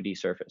the 2D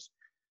surface.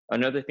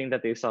 Another thing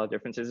that they saw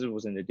differences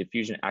was in the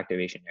diffusion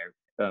activation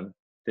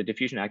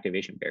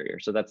barrier.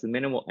 So that's the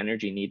minimal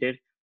energy needed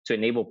to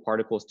enable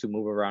particles to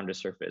move around the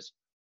surface.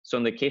 So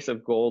in the case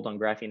of gold on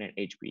graphene and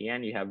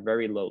HBN, you have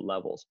very low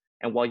levels.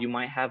 And while you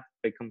might have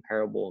a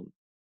comparable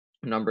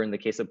number in the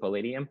case of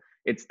palladium,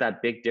 it's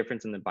that big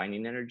difference in the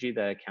binding energy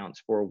that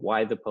accounts for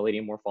why the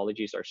palladium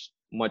morphologies are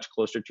much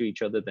closer to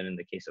each other than in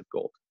the case of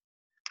gold.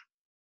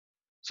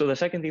 So the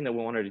second thing that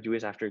we wanted to do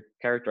is, after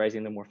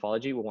characterizing the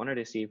morphology, we wanted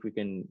to see if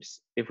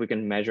we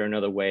can measure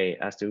another way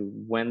as to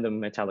when the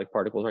metallic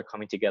particles are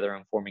coming together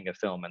and forming a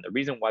film. And the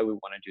reason why we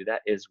want to do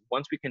that is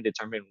once we can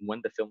determine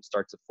when the film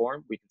starts to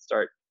form, we can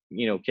start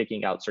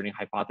kicking out certain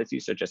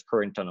hypotheses such as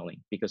current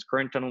tunneling, because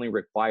current tunneling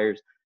requires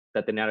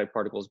that the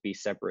nanoparticles be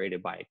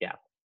separated by a gap.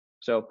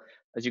 So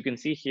as you can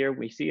see here,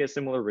 we see a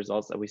similar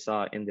results that we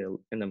saw in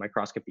the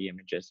microscopy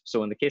images.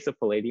 So in the case of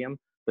palladium,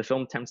 the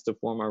film tends to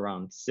form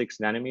around 6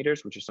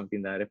 nanometers, which is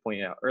something that I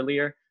pointed out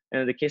earlier.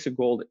 And in the case of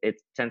gold, it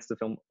tends to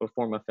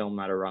form a film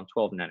at around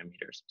 12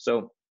 nanometers.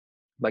 So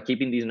by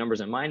keeping these numbers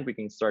in mind, we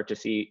can start to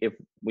see if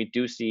we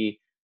do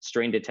see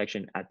strain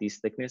detection at these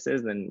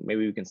thicknesses, then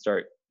maybe we can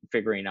start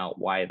figuring out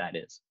why that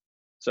is.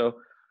 So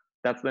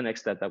that's the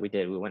next step that we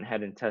did. We went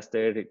ahead and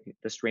tested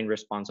the strain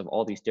response of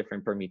all these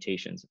different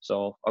permutations.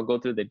 So I'll go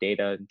through the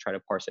data and try to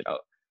parse it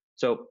out.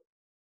 So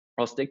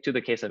I'll stick to the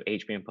case of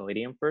HBN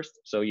palladium first.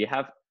 So you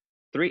have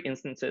 3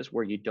 instances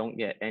where you don't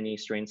get any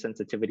strain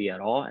sensitivity at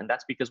all, and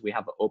that's because we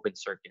have an open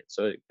circuit.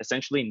 So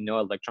essentially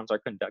no electrons are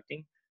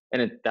conducting,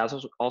 and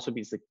that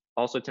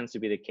also tends to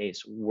be the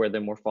case where the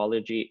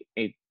morphology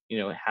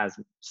has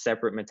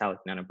separate metallic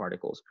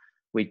nanoparticles.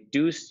 we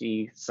do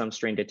see some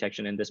strain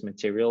detection in this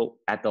material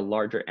at the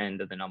larger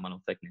end of the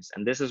nominal thickness.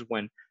 And this is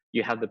when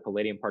you have the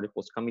palladium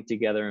particles coming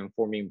together and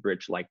forming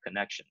bridge-like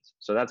connections.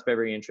 So that's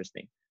very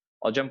interesting.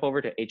 I'll jump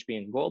over to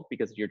HBN gold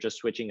because you're just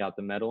switching out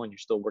the metal and you're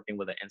still working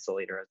with an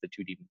insulator as the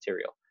 2D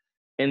material.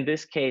 In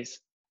this case,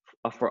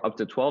 for up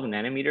to 12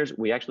 nanometers,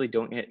 we actually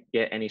don't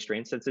get any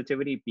strain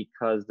sensitivity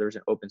because there's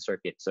an open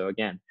circuit. So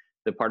again,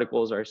 the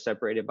particles are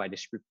separated by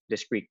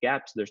discrete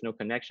gaps. There's no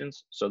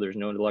connections, so there's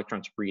no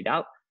electrons freed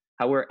out.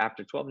 However,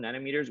 after 12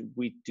 nanometers,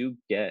 we do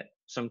get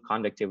some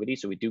conductivity,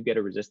 so we do get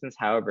a resistance.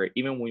 However,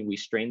 even when we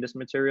strain this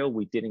material,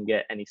 we didn't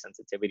get any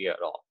sensitivity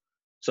at all.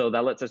 So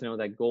that lets us know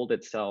that gold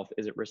itself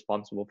isn't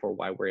responsible for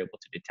why we're able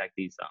to detect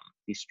these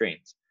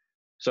strains.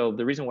 So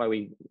the reason why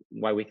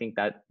we think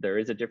that there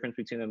is a difference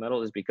between the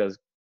metal is because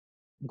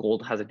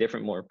gold has a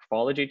different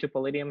morphology to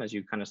palladium, as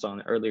you kind of saw in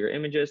the earlier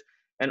images,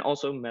 and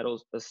also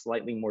metal's a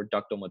slightly more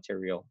ductile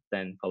material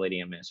than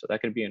palladium is. So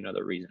that could be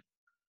another reason.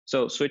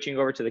 So switching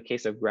over to the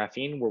case of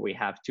graphene, where we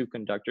have two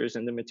conductors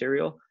in the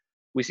material,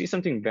 we see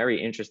something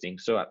very interesting.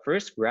 So at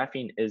first,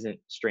 graphene isn't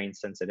strain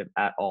sensitive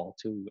at all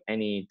to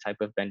any type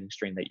of bending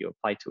strain that you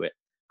apply to it.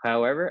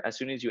 However, as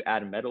soon as you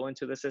add metal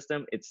into the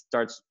system, it's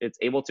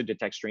able to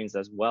detect strains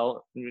as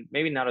well,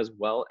 maybe not as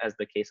well as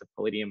the case of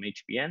palladium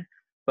HBN,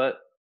 but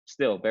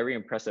still very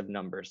impressive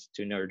numbers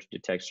in order to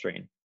detect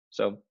strain.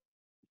 So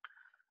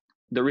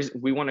the reason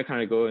we want to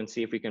kind of go and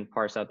see if we can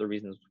parse out the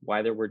reasons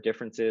why there were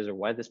differences or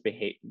why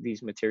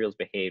these materials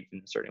behaved in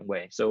a certain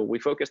way. So we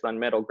focused on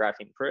metal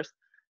graphene first,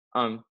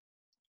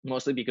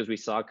 mostly because we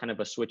saw kind of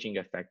a switching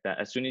effect that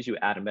as soon as you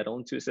add a metal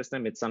into a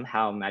system, it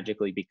somehow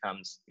magically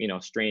becomes,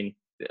 strain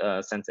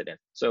sensitive.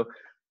 So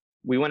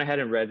we went ahead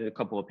and read a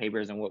couple of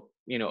papers, and what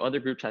other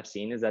groups have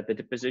seen is that the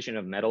deposition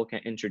of metal can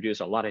introduce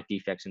a lot of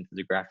defects into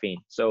the graphene.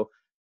 So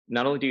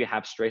not only do you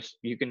have stress,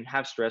 you can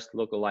have stress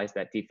localized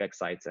at defect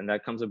sites, and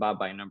that comes about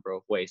by a number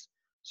of ways.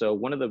 So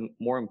one of the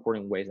more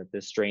important ways that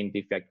this strain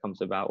defect comes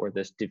about, or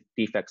this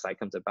defect site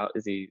comes about,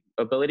 is the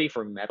ability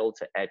for metal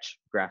to etch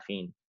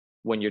graphene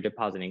when you're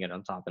depositing it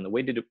on top. And the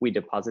way we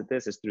deposit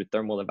this is through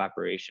thermal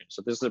evaporation.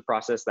 So this is a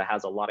process that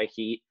has a lot of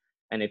heat,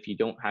 and if you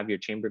don't have your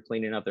chamber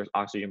clean enough, there's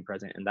oxygen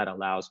present, and that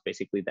allows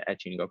basically the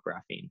etching of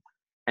graphene.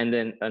 And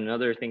then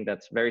another thing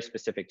that's very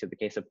specific to the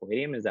case of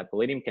palladium is that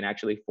palladium can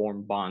actually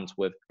form bonds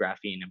with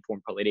graphene and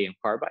form palladium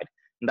carbide.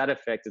 And that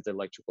affects its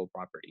electrical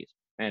properties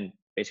and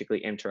basically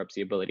interrupts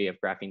the ability of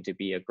graphene to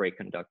be a great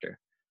conductor.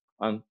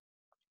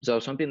 So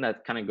something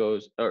that kind of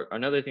goes, or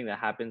another thing that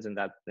happens, and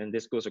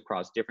this goes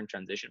across different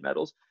transition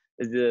metals,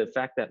 is the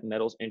fact that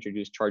metals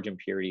introduce charge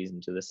impurities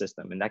into the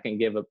system. And that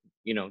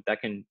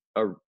can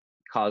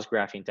cause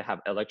graphene to have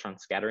electron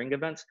scattering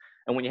events.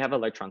 And when you have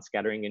electron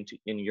scattering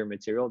in your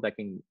material, that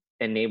can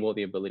enable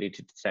the ability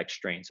to detect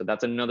strain. So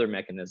that's another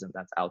mechanism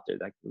that's out there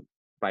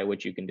by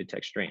which you can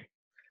detect strain.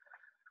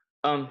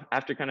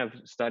 After kind of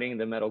studying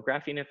the metal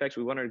graphene effects,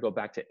 we wanted to go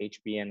back to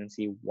HBN and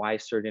see why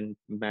certain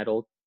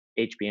metal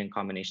HBN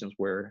combinations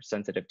were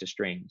sensitive to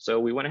strain. So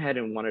we went ahead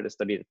and wanted to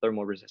study the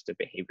thermal resistive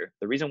behavior.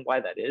 The reason why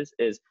that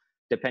is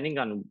depending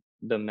on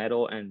the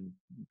metal and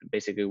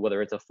basically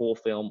whether it's a full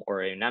film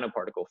or a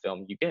nanoparticle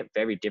film, you get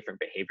very different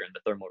behavior in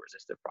the thermal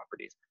resistive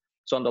properties.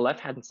 So on the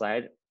left-hand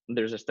side,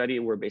 there's a study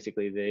where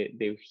basically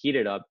they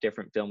heated up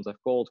different films of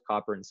gold,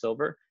 copper, and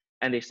silver,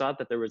 and they saw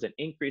that there was an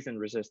increase in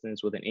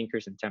resistance with an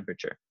increase in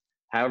temperature.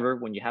 However,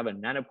 when you have a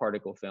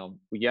nanoparticle film,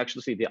 you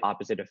actually see the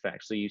opposite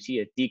effect. So you see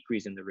a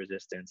decrease in the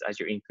resistance as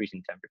you're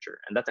increasing temperature,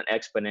 and that's an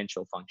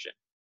exponential function,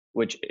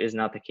 which is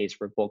not the case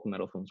for bulk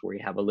metal films where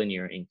you have a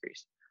linear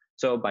increase.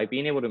 So by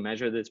being able to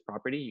measure this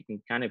property, you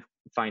can kind of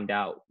find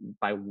out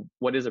by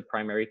what is a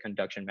primary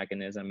conduction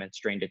mechanism and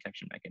strain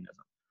detection mechanism.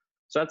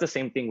 So that's the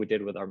same thing we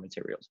did with our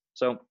materials.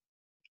 So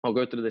I'll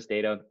go through this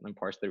data and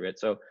parse through it.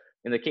 So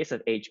in the case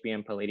of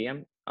HBN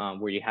palladium,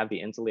 where you have the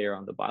insulator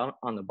on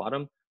the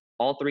bottom,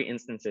 all three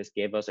instances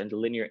gave us a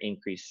linear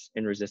increase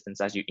in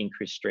resistance as you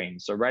increase strain.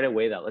 So right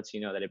away, that lets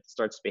you know that it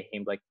starts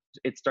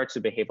to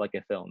behave like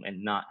a film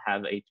and not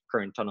have a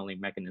current tunneling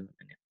mechanism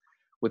in it.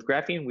 With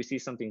graphene, we see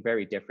something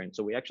very different.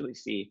 So we actually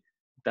see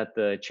that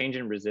the change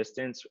in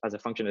resistance as a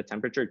function of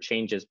temperature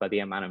changes by the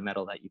amount of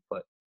metal that you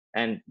put.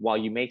 And while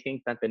you may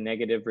think that the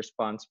negative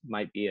response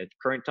might be a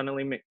current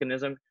tunneling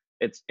mechanism,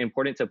 it's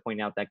important to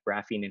point out that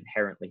graphene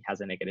inherently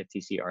has a negative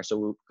TCR. So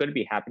what could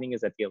be happening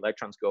is that the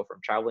electrons go from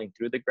traveling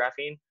through the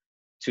graphene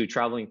to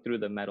traveling through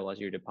the metal as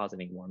you're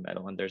depositing more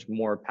metal, and there's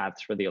more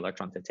paths for the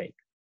electron to take.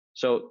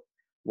 So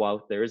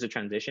while there is a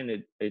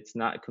transition, it's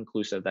not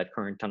conclusive that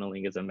current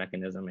tunneling is a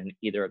mechanism in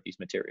either of these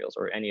materials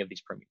or any of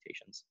these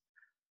permutations.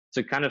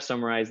 To kind of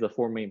summarize the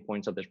four main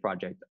points of this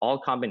project, all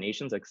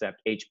combinations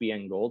except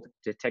HBN gold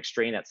detect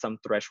strain at some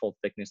threshold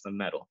thickness of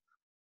metal.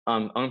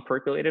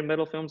 Unpercolated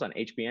metal films on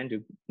HBN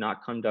do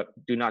not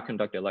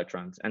conduct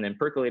electrons, and then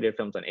percolated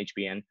films on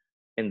HBN,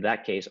 in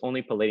that case,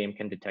 only palladium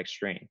can detect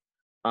strain.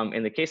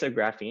 In the case of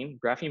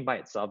graphene by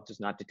itself does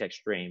not detect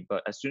strain,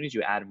 but as soon as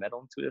you add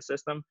metal into the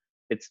system,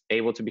 it's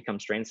able to become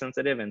strain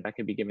sensitive, and that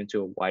can be given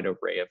to a wide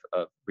array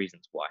of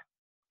reasons why.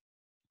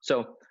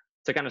 So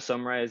to kind of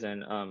summarize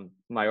and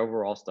my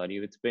overall study,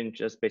 it's been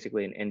just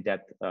basically an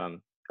in-depth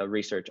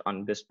research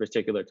on this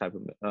particular type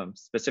of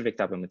specific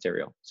type of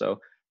material. So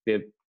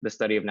the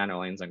study of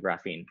nanoislands and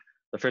graphene.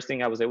 The first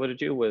thing I was able to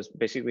do was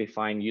basically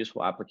find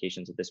useful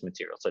applications of this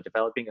material. So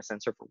developing a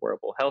sensor for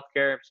wearable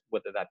healthcare,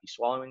 whether that be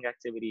swallowing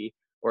activity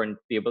or in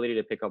the ability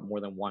to pick up more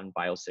than one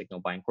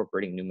biosignal by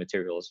incorporating new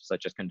materials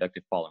such as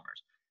conductive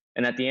polymers.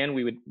 And at the end,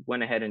 we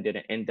went ahead and did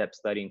an in-depth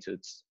study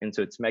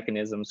into its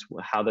mechanisms,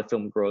 how the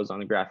film grows on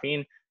the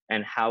graphene,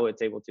 and how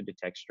it's able to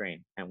detect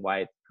strain and why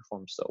it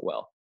performs so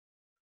well.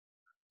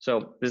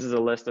 So this is a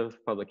list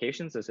of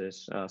publications. This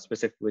is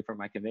specifically for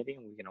my committee,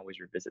 and we can always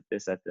revisit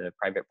this at the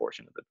private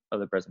portion of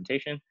the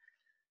presentation.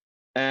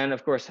 And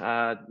of course,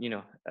 you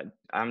know,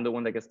 I'm the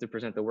one that gets to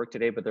present the work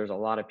today, but there's a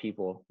lot of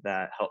people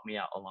that helped me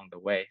out along the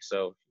way.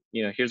 So,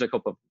 you know, here's a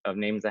couple of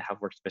names that have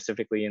worked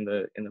specifically in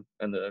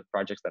the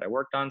projects that I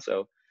worked on.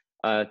 So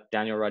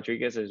Daniel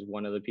Rodriguez is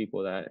one of the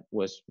people that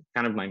was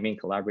kind of my main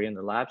collaborator in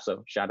the lab.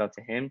 So shout out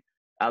to him.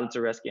 Alex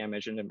Zareski, I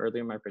mentioned him earlier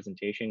in my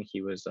presentation.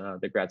 He was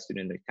the grad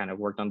student that kind of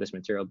worked on this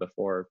material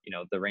before, you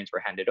know, the reins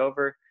were handed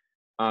over.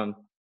 I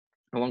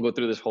won't go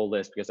through this whole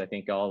list because I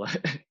think I'll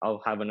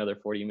I'll have another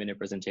 40-minute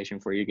presentation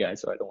for you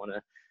guys, so I don't want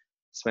to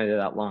spend it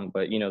that long.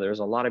 But you know, there's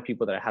a lot of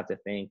people that I have to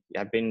thank.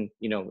 I've been,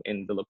 you know,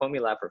 in the Lipomi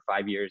lab for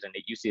 5 years and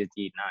at UCSD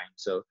 9.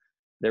 So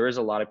there is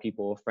a lot of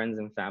people, friends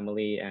and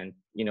family, and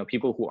you know,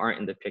 people who aren't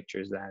in the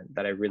pictures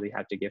that I really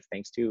have to give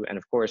thanks to. And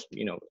of course,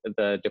 you know,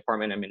 the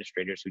department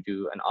administrators who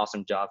do an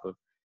awesome job of,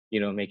 you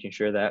know, making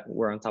sure that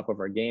we're on top of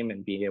our game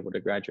and being able to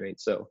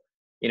graduate. So,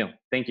 you know,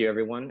 thank you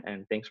everyone,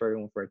 and thanks for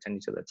everyone for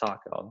attending to the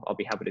talk. I'll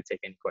be happy to take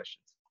any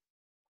questions.